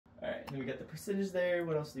Then we got the percentage there.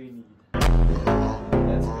 What else do we need?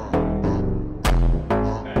 That's good.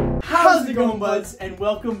 How's it going, buds? And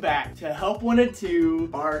welcome back to Help Wanted 2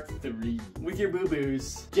 Part 3 with your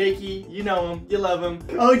boo-boos. Jakey, you know him, you love him.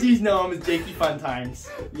 OGs know him as Jakey Fun Times.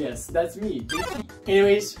 Yes, that's me.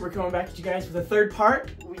 Anyways, we're coming back at you guys with a third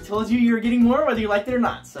part. We told you you were getting more whether you liked it or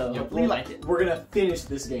not, so hopefully you like it. We're gonna finish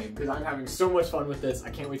this game because I'm having so much fun with this. I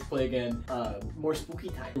can't wait to play again. More spooky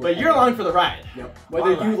time. But you're along for the ride. Yep.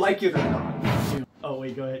 Whether you like it or not. Oh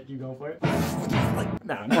wait, go ahead. You going for it?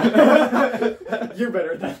 No. You're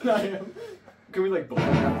better than I am. Can we like both?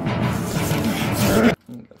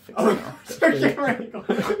 Oh, get ready.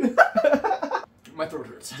 My throat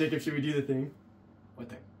hurts. Jacob, should we do the thing? What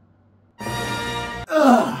thing?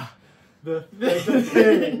 The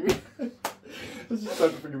thing. Let's just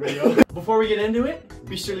start the freaking video. Before we get into it,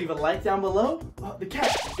 be sure to leave a like down below. Oh, the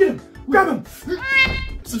cat, get him, grab him.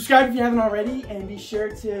 Subscribe if you haven't already, and be sure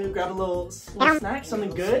to grab a little snack,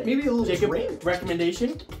 something good. Maybe a little Jacob, drink.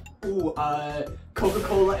 Recommendation? Ooh,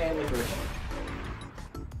 Coca-Cola and licorice.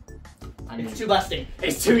 I mean, It's too lusting.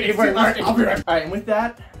 It's too lusting. I'll be right back. Alright, and with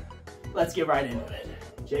that, let's get right into it.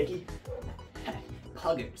 Jakey?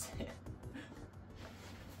 Huggers.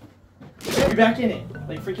 We're back in it.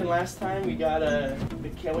 Like freaking last time, we got the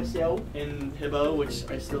carousel in Hibbo, which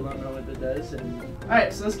I still don't know what that does. And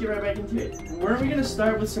alright, so let's get right back into it. Weren't we gonna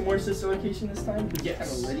start with some more sister location this time? Yes.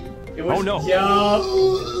 Kind of litty. It was, Oh no.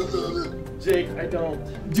 Yup. Jake, I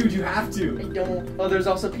don't. Dude, you have I to. don't. Oh, there's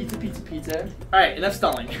also pizza. Alright, enough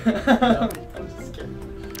stalling. I'm just kidding.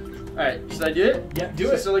 Alright, should I do it? Yeah, do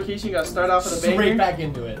it. Sister location, you gotta start off with a banger. Straight back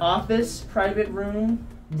into it. Office, private room.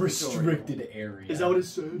 Restricted area. Is that what it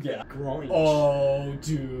said? Yeah. Groin. Oh,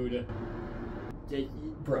 dude. Jakey.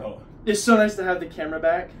 Bro. It's so nice to have the camera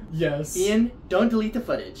back. Yes. Ian, don't delete the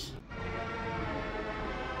footage.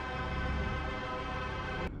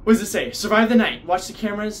 What does it say? Survive the night. Watch the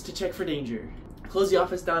cameras to check for danger. Close the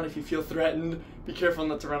office down if you feel threatened. Be careful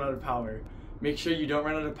not to run out of power. Make sure you don't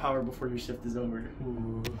run out of power before your shift is over.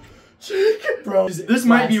 Ooh. Bro, this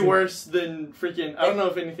might be worse than freaking. I don't know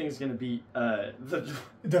if anything's gonna beat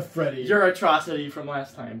the Freddy. your atrocity from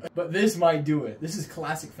last time. But this might do it. This is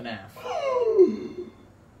classic FNAF.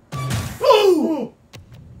 Oh!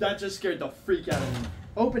 That just scared the freak out of me.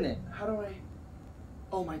 Open it. How do I?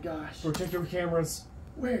 Oh my gosh. Protect your cameras.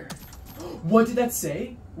 Where? What did that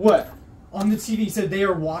say? What? On the TV it said they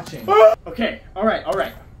are watching. Okay. All right.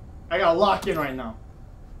 I gotta lock in right now.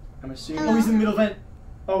 I'm assuming. Oh, he's in the middle vent.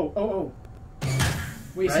 Oh.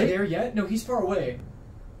 Wait, is he there yet? No, he's far away.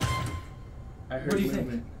 I heard. What do you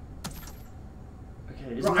movement.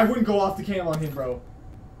 Okay. Bro, I wouldn't go off the cam on him, bro.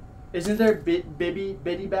 Isn't there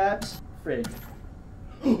Biddy Babs? Frig.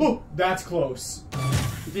 Oh, that's close. You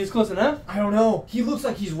think it's close enough? I don't know. He looks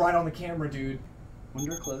like he's right on the camera, dude.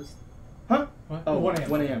 Window closed. Huh? What? Oh, 1 a.m.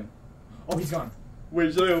 1 a.m. Oh, he's gone.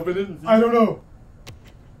 Wait, should I open it? I don't know.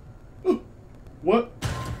 What?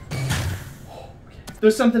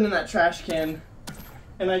 There's something in that trash can,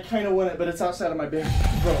 and I kind of want it, but it's outside of my bed.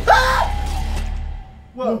 Bro.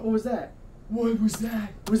 What was that? What was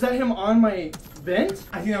that? Was that him on my vent?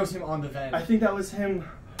 I think that was him on the vent. I think that was him.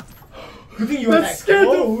 Good thing you were that scared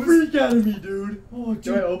close. the freak out of me, dude. Oh, dude.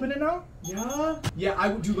 Do I open it now? Yeah. Yeah, I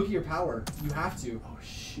would do. Look at your power. You have to. Oh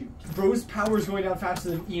shoot. Bro's power is going down faster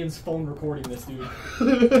than Ian's phone recording this, dude.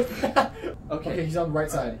 Okay, he's on the right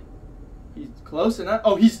side. He's close enough.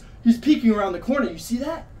 Oh, he's peeking around the corner. You see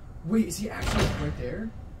that? Wait, is he actually right there?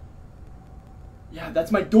 Yeah,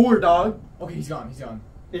 that's my door, dog. Okay, he's gone. He's gone.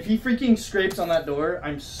 If he freaking scrapes on that door,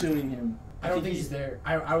 I'm suing him. I don't think he's there.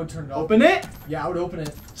 I would turn it off. Open it? Yeah, I would open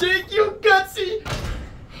it. Jake, you gutsy!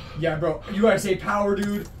 Yeah, bro, you gotta say power,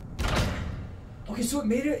 dude. Okay, so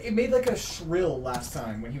it made like a shrill last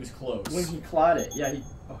time when he was close. When he clawed it, yeah. He.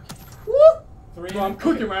 Okay. Woo! 3. Bro, I'm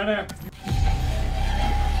cooking right now.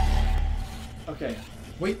 Okay.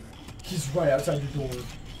 Wait, he's right outside the door.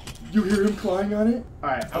 You hear him clawing on it? All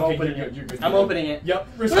right, I'm opening it. You're good. I'm opening it. Yep.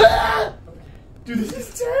 Dude, this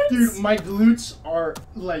is tense. Dude, my glutes are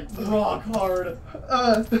like rock hard.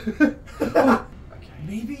 Okay.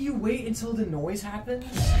 Maybe you wait until the noise happens.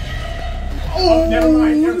 Oh, never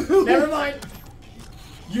mind. Never mind.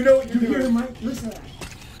 You know what you're doing. You hear Mike? Listen to that.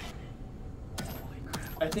 Holy crap.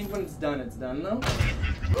 I think when it's done though.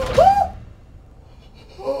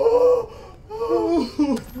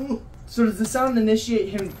 So does the sound initiate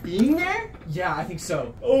him being there? Yeah, I think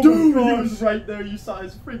so. Oh, dude, he was right there. You saw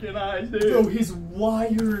his freaking eyes, dude. Bro, his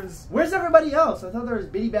wires. Where's everybody else? I thought there was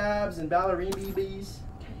Biddy Babs and Ballerine BBs.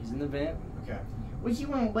 Okay, he's in the vent. Okay. What you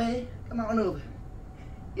want, boy? Come on over.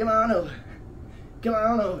 Come on over. Come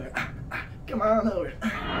on over. Come on over.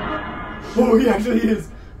 Oh, he actually is.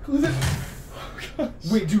 Who's it? Oh,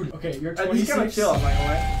 wait, dude. Okay, you're 26. He's kind of chill, I'm not gonna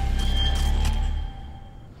lie.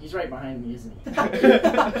 He's right behind me, isn't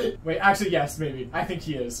he? Wait, actually, yes, maybe. I think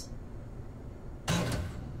he is.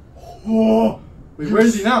 Oh, wait, where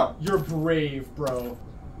is he now? You're brave, bro.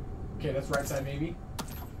 Okay, that's right side, maybe.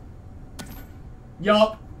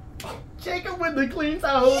 Yup. Jacob with the clean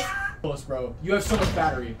house. Close, bro. You have so much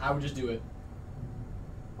battery. I would just do it.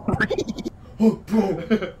 Oh,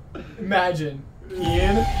 bro. Imagine.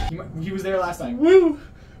 Ian. He was there last time. Woo!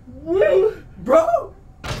 Woo! Bro!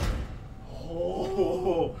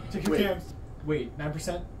 Oh. Take your cams. Wait,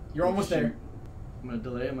 9%? You're almost there. I'm gonna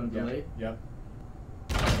delay. Yep.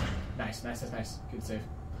 Nice. Good save.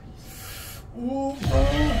 Ooh.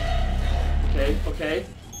 Okay.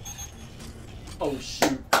 Oh,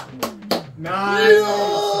 shoot. Nice.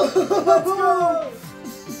 Yeah. Let's go.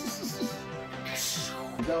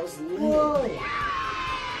 That was lit. Whoa.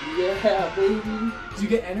 Yeah, baby. Did you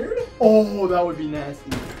get Ennard? Oh, that would be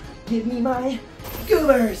nasty. Give me my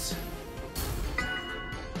goobers.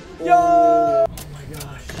 Yo! Oh my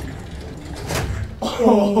gosh.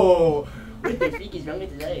 Oh. What the freak is wrong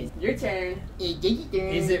with his eyes? Your turn.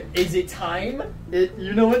 Is it time?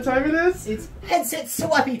 You know what time it is? It's headset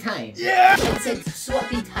swappy time. Yeah. Headset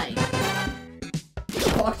swappy time.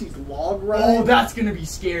 Foxy's log ride. Oh, that's gonna be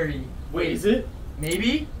scary. Wait, is it?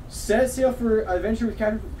 Maybe? Set sail for adventure with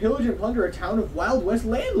Captain Pillage and plunder a town of Wild West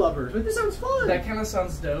landlubbers. But this sounds fun. That kind of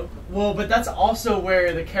sounds dope. Well, but that's also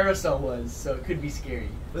where the carousel was, so it could be scary.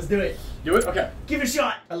 Let's do it. Do it? Okay. Give it a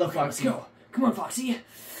shot. I love Foxy. Let's go. Come on, Foxy.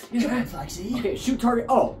 Come on, Foxy. Okay, shoot target.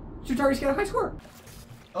 Oh, shoot target's got a high score.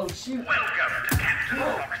 Oh, shoot. Welcome to Captain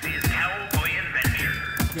Foxy's Cowboy Adventure.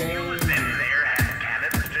 Dang. You men there have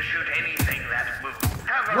cannons to shoot anything that moves.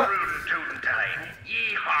 Have a What? rude tune time.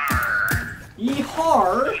 Yee-har.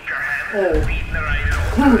 Yee-har. Keep your hands Oh. and feet in the right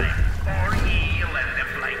time, or ye'll end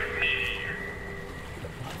up like me.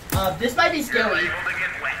 This might be You're scary. liable to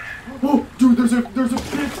get wet. Oh, dude, there's a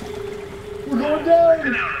pit. We're going down.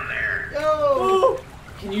 Get out of there. Oh.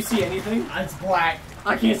 Can you see anything? It's black.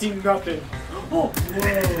 I can't see nothing. Oh, Sail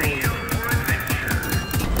for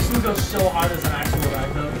adventure. This would go so hard as an actual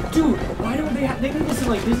ride, though. dude, why don't they have? They did this in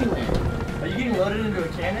like Disneyland. Are you getting loaded into a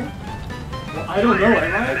cannon? Well, I don't know,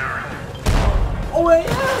 am I? Oh wait,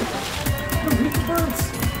 yeah. No, hit the birds.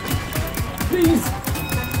 Please.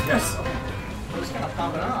 Yes. I'm just kind of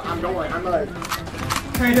popping off. I'm going. I'm like.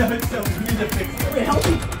 I know, it's so weird to fix it. Wait, help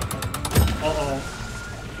me. Uh-oh.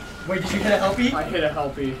 Wait, did you hit a helpy? I hit a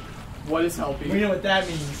helpy. What is helpy? We know what that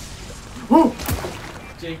means. Woo!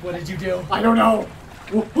 Jake, what did you do? I don't know.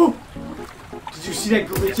 Woo, woo. Did you see that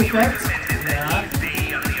glitch effect? Yeah.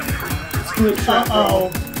 It's glitch trap.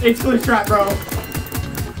 Uh-oh. It's glitch trap, bro.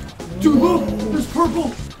 Dude, look! There's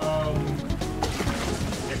purple! Oh!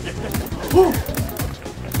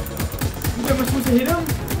 Am I supposed to hit him?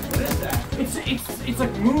 What is that? It's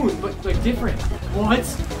like moon, but like different. What?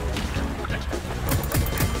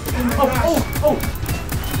 Oh!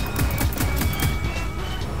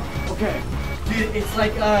 Okay. Dude, it's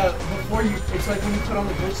like, before you, it's like when you put on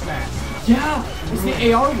the glitch mask. Yeah! It's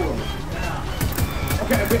the AR world. Yeah.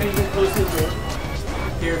 Okay, anything close to the door?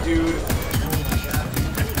 Here, dude.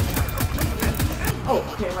 Oh,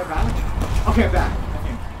 okay, am I back? Okay, I'm back. I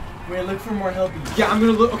think. Wait, look for more helpies. Yeah, I'm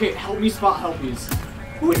gonna look. Okay, help me spot helpies.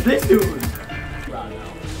 Who is this dude? Wow, no.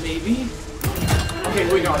 Maybe? Okay,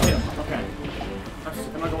 wait, no, I hit him. Okay.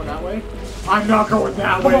 Am I going that way? I'm not going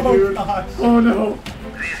that way, dude. Gosh. Oh no.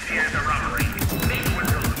 This here's a robbery. Make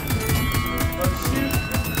with Oh,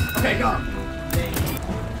 shoot. Okay, got him.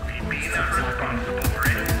 Be not responsible for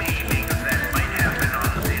any maimings that might happen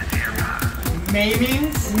on this here path.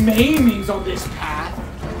 Maimings? Maimings on this path.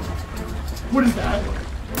 What is that?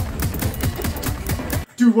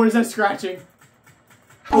 Dude, what is that scratching?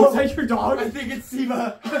 Oh, is that your dog? I think it's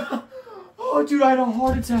Siva. Oh, dude, I had a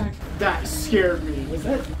heart attack. That scared me. Was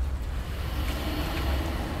that?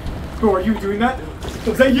 Oh, are you doing that?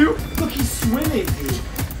 Was that you? Look, he's swimming, dude.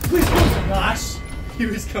 Please, please. Gosh. He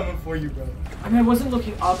was coming for you, bro. I mean, I wasn't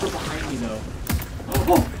looking up or behind me, though.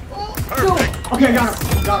 No. Okay, I got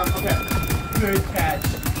him. Got him. Okay. Good catch.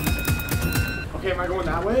 Okay, am I going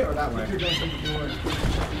that way or that way? You're going through the door.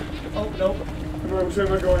 Oh, nope. Which way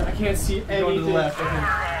am I going? I can't see anything. Going to the left, I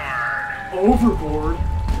think. Overboard?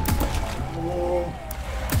 Whoa.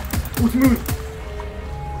 What's moon?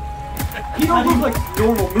 He don't look like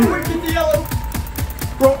normal moon. Get the yellow.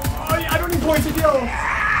 Bro, I don't need points, it's yellow.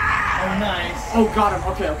 Oh, nice. Oh, got him.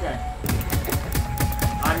 Okay, okay.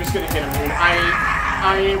 I'm just gonna hit him, dude.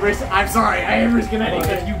 I ain't risk. I'm sorry. I ain't risking Well,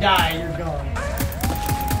 anything. if you die, you're gone.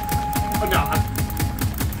 Oh, no.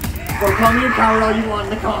 Bro, call me a coward all you want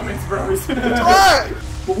in the comments, bros.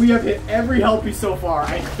 But we have hit every Helpy so far,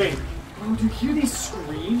 I think. Bro, do you hear these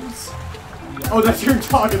screams? Oh, that's your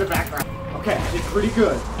dog in the background. Okay, I did pretty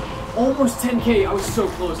good. Almost 10K. I was so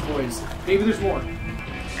close, boys. Maybe there's more. And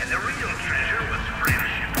the real treasure was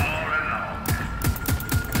fresh, all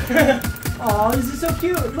along. Oh, this is so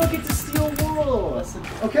cute. Look, it's a steel wool.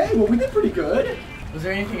 Okay, well, we did pretty good. Was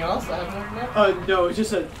there anything else I haven't opened yet? No, it's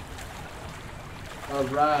just a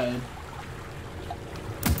ride.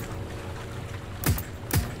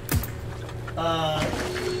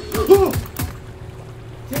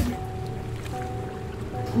 Take it.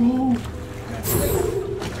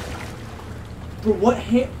 Bro, what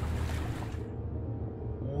hand?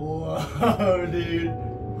 Whoa, dude.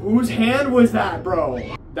 Whose hand was that, bro?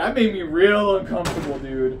 That made me real uncomfortable,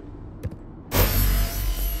 dude.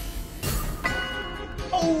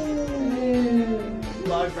 Oh!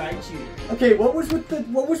 Log right shooter. Okay, what was with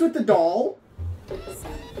the doll?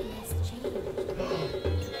 Something has changed.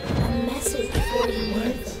 A message for you.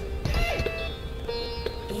 What?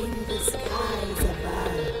 In the skies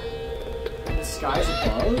above. The skies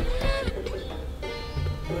above?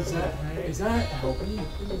 What's that? Is that Helpy?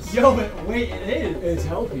 Yo, but wait, it is. It's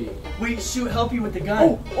Helpy. Wait, shoot, help you with the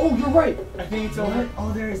gun. Oh, you're right. I think it's over.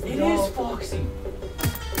 Oh, there is the It doll. is Foxy.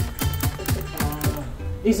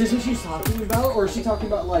 Is this what she's talking about? Or is she talking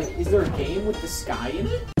about, like, is there a game with the sky in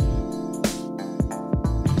it?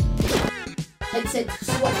 It's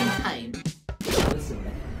swapping time.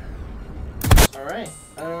 Alright.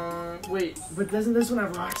 Wait, but doesn't this one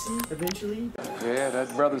have Roxy eventually? Yeah,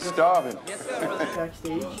 that brother's starving.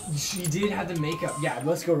 Backstage? She did have the makeup. Yeah,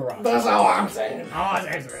 let's go to Rob. That's all I'm saying. Oh,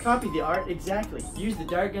 that's right. Copy the art exactly. Use the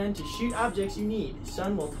dart gun to shoot objects you need.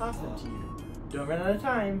 Sun will toss them to you. Don't run out of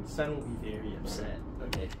time. Sun will be very upset.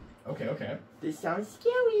 Okay. Okay. This sounds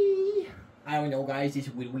scary. I don't know, guys. This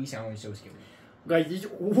widowy sounds so scary. Guys, this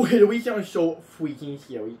we sound so freaking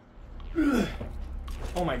scary.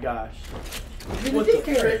 Oh my gosh. What the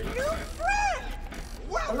frick?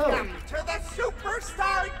 Welcome to the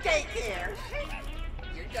Superstar Daycare.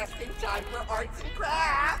 You're just in time for arts and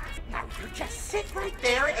crafts. Now you just sit right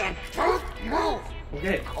there and don't move.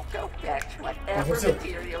 Okay. I'll go fetch whatever what's up?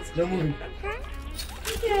 materials No you need. moving.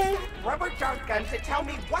 Okay. Rubber dart gun to tell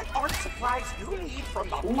me what art supplies you need from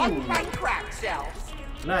the fun Minecraft shelves.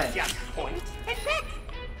 Nice. Just point and pick.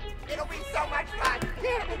 It'll be so much fun.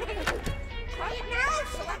 Try it now.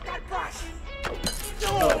 Select that brush.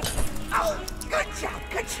 Oh, good job.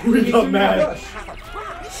 Good job. We got mad. Have a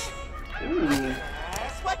brush. Ooh.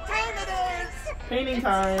 Guess what time it is? Painting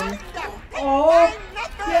time. Oh,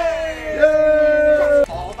 Yay!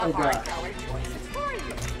 all the Oh, hard God. color choices for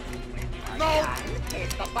you. No. Hit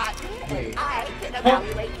the button. Wait. I can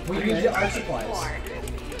evaluate. We need the art supplies.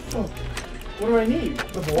 What do I need?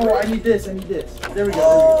 The board? Oh, I need this. There we go.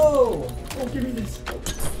 Oh! Oh, give me this.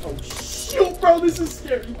 Oh, shoot, bro. This is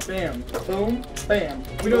scary. Bam. Boom. Bam.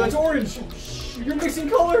 We know that's orange. You're mixing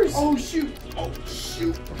colors. Oh, shoot. Oh,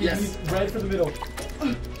 shoot. Okay, you need red for the middle.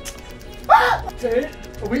 Ah! Okay.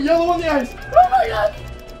 Oh, we yellow on the eyes. Oh, my God.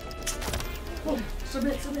 Oh,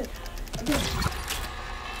 submit. Okay.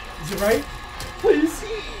 Is it right? Please.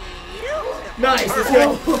 Nice. Let's Oh.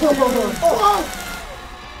 go. Oh.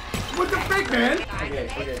 What the frick, man?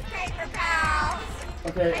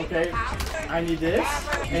 Okay. I need this.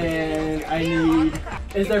 And I need...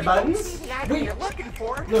 Is there buttons? Wait, you're looking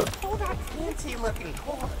for? Look. Pull that fancy looking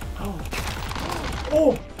cord.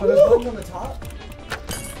 Oh. Are those buttons on the top?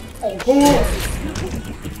 Oh.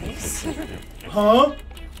 Huh?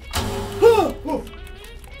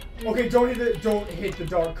 Okay, don't hit the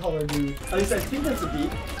dark color, dude. At least I think that's a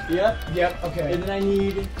beat. Yep. Okay. And then I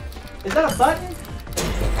need... Is that a button?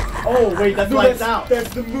 Oh, wait, that's No, lights out. That's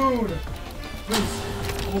the moon. Please.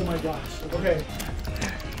 Oh my gosh. Okay.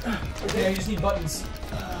 Okay, I just need buttons.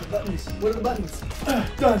 Buttons. What are the buttons?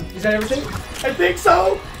 Done. Is that everything? I think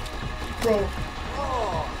so. Bro.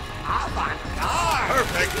 Oh, avant-garde.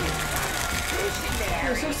 Perfect.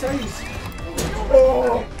 You're Visionary. so nice.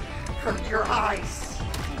 Oh. Hurt your eyes. Oh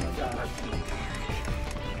my gosh.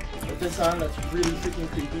 Put this on. That's really freaking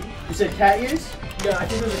creepy. You said cat ears? Yeah, I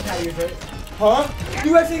think those are cat ears, right? Huh?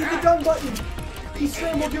 You actually hit the done button. He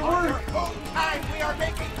scrambled your work. Whole time we are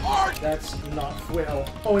making art. That's not well.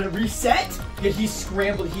 Oh, and it reset? Yeah, he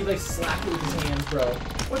scrambled. He like slapped it with his hands, bro.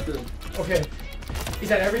 What the? Okay. Is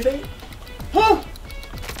that everything? Huh?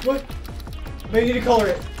 What? Maybe you need to color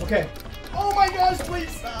it. Okay. Oh my gosh,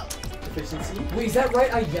 please stop. Efficiency? Wait, is that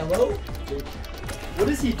right? I yellow? What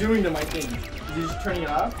is he doing to my thing? Is he just turning it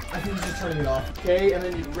off? I think he's just turning it off. Okay, and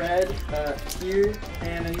then you red here,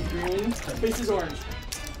 and then green. Face is orange.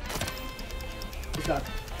 It's done.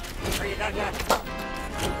 Are you done yet?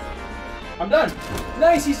 I'm done.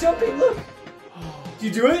 Nice, he's jumping, look!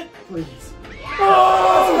 Did you do it? Please.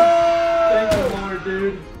 Oh! Thank you, Lord,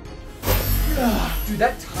 dude. Dude,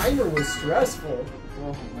 that timer was stressful.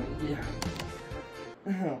 Oh my god.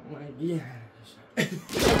 Oh my gosh. It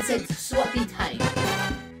said swappy time.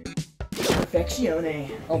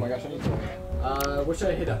 Perfectione. Oh my gosh, I need to. What should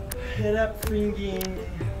I hit up? Hit up freaking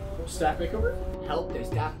Staff makeover? Help their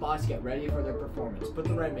staff bots get ready for their performance. Put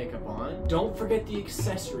the right makeup on. Don't forget the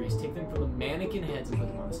accessories. Take them from the mannequin heads and put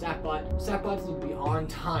them on the staff bot. Staff bots need to be on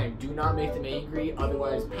time. Do not make them angry,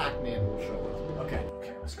 otherwise Pac-Man will show up. Okay.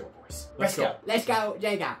 Okay, let's go, boys. Let's go. Let's go,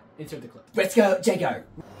 Jago. Insert the clip. Let's go, Jago.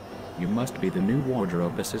 You must be the new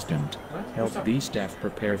wardrobe assistant. Help these staff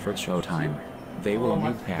prepare for showtime. They will my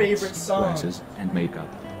need favorite hats, song. glasses, and makeup.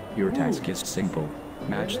 Your task is simple.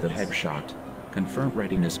 Match the headshot. Confirm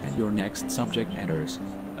readiness and your next subject enters.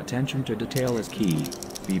 Attention to detail is key.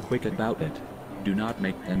 Be quick about it. Do not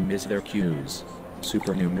make them miss their cues.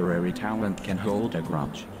 Supernumerary talent can hold a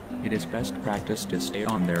grudge. It is best practice to stay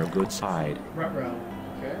on their good side. Ruh-roh.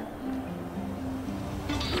 Okay.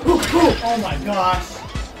 Oh my gosh.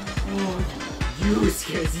 You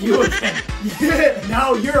scares you again.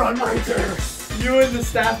 Now you're on my turn. You and the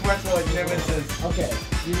staff bots are like nemesis. Okay,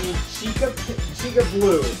 you need Chica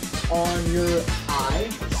Blue on your eye,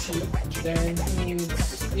 cheek, then you need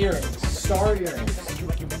earrings, star earrings.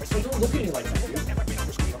 So don't look at me like that, dude.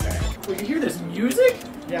 Okay. Wait, you hear this music?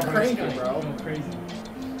 Yeah, Cranking, bro. I'm crazy.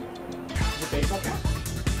 Your baseball cap?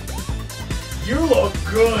 You look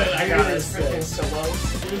good. I got You're this freaking sick. solo.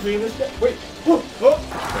 Wait, whoa, whoa.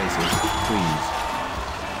 Places,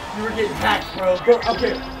 You were getting hacked, bro. Bro,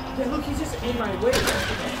 okay. Yeah, look, he's just in my way.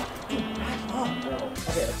 Dude, back up, bro.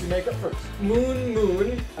 Okay, let's do makeup first.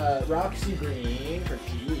 Moon, Roxy Green for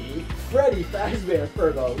cheek, Freddy Fazbear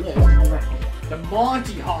for the lip, the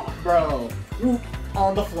Monty Hawk, bro,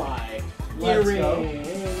 on the fly, Let's go.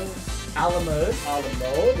 earrings, Alamo,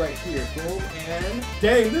 right here, cool, and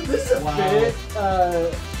dang, this is a Wow. bit,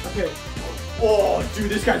 okay. Oh, dude,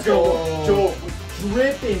 this guy's Joe,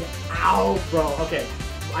 dripping out, bro. Okay,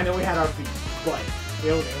 I know we had our beat, but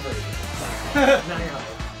it was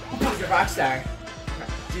Rockstar.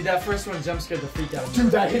 Dude, that first one jump scared the freak out of me.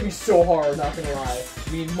 Dude, that hit me so hard, not gonna lie.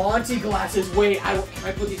 We need Monty glasses. Wait, can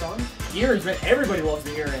I put these on? Earrings, man. Everybody loves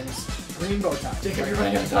the earrings. Green bow tie. Jacob, you're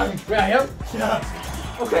running out of time. Yeah.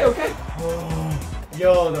 Okay.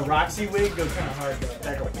 Yo, the Roxy wig goes kind of hard though.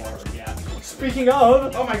 That go hard, yeah. Speaking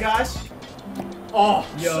of, Oh my gosh. oh,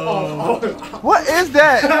 Yo. What is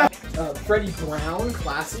that? Freddie Brown,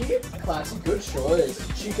 classy, good choice.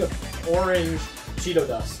 Chica orange, Cheeto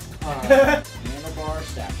dust. Handlebar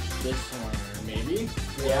stash. This one, maybe.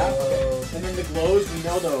 Yeah. Okay. And then the glows, we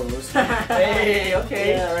know those. Hey, okay.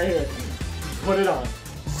 Yeah, right here. Put it on.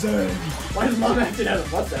 Zing. Why does mom have to have a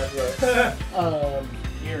mustache, bro?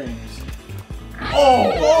 Earrings.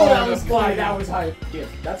 Oh, that was fly. That was hype. Yeah,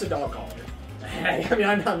 that's a dog collar. Hey, I mean,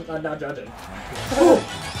 I'm not judging.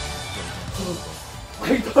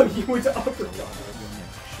 I thought you went to upper dog.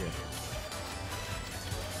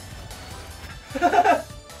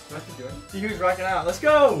 What's he doing? See who's rocking out. Let's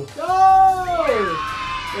go. Go!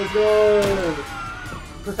 Let's go.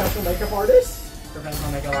 Professional makeup artist.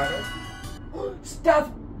 Professional makeup artist.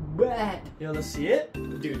 Stuff bat. Yo, let's see it.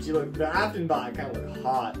 Dude, you look, the Afton bot kind of look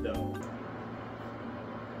hot though.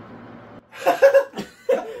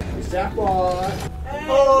 Staff bot.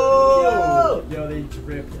 Oh! Yo, they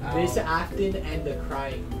dripped out. This Afton and the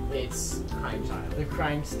crying. It's crying child. The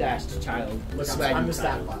crying stashed child. Look, Swaggy I'm the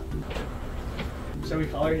child. staff bot. Shall we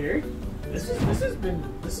call her here? This has been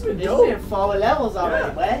It's dope. been 4 levels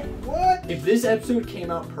already, boy. What? If this episode came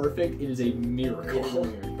out perfect, it is a miracle.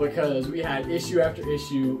 Because we had issue after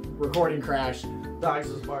issue, recording crash. Dogs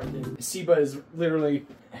was barking. Siba is literally,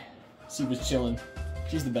 Siba's chilling.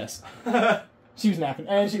 She's the best. She was napping,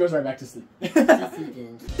 and she goes right back to sleep.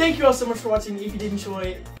 Thank you all so much for watching. If you did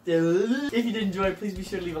enjoy, please be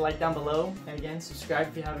sure to leave a like down below. And again, subscribe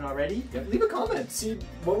if you haven't already. Yeah, leave a comment. See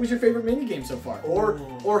what was your favorite mini game so far,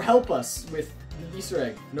 or help us with the Easter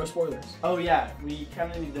egg. No spoilers. Oh yeah, we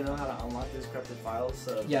kind of need to know how to unlock those corrupted files.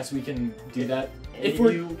 So Yes, we can do that. if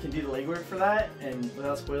you can do the legwork for that and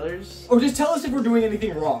without spoilers, Or just tell us if we're doing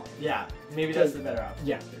anything wrong. yeah, maybe that's the better option.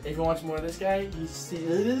 Yeah. If you want more of this guy, he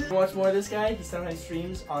sometimes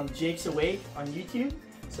streams on Jake's Awake on YouTube.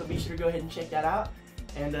 So be sure to go ahead and check that out.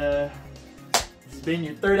 And this has been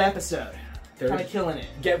your 3rd episode. Kind of killing it.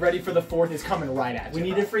 Get ready for the 4th. Is coming right at you. We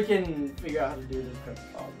need to freaking figure out how to do this corrupted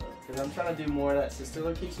files though, because I'm trying to do more of that sister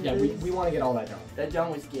location. Yeah, biz. we want to get all that done. That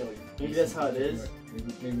John was scary. Maybe that's how it is.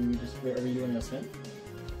 Maybe we just. Wait, are we doing a spin?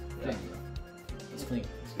 Yeah. It's clean.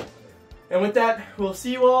 And with that, we'll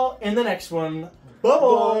see you all in the next one.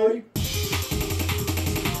 Bye-bye.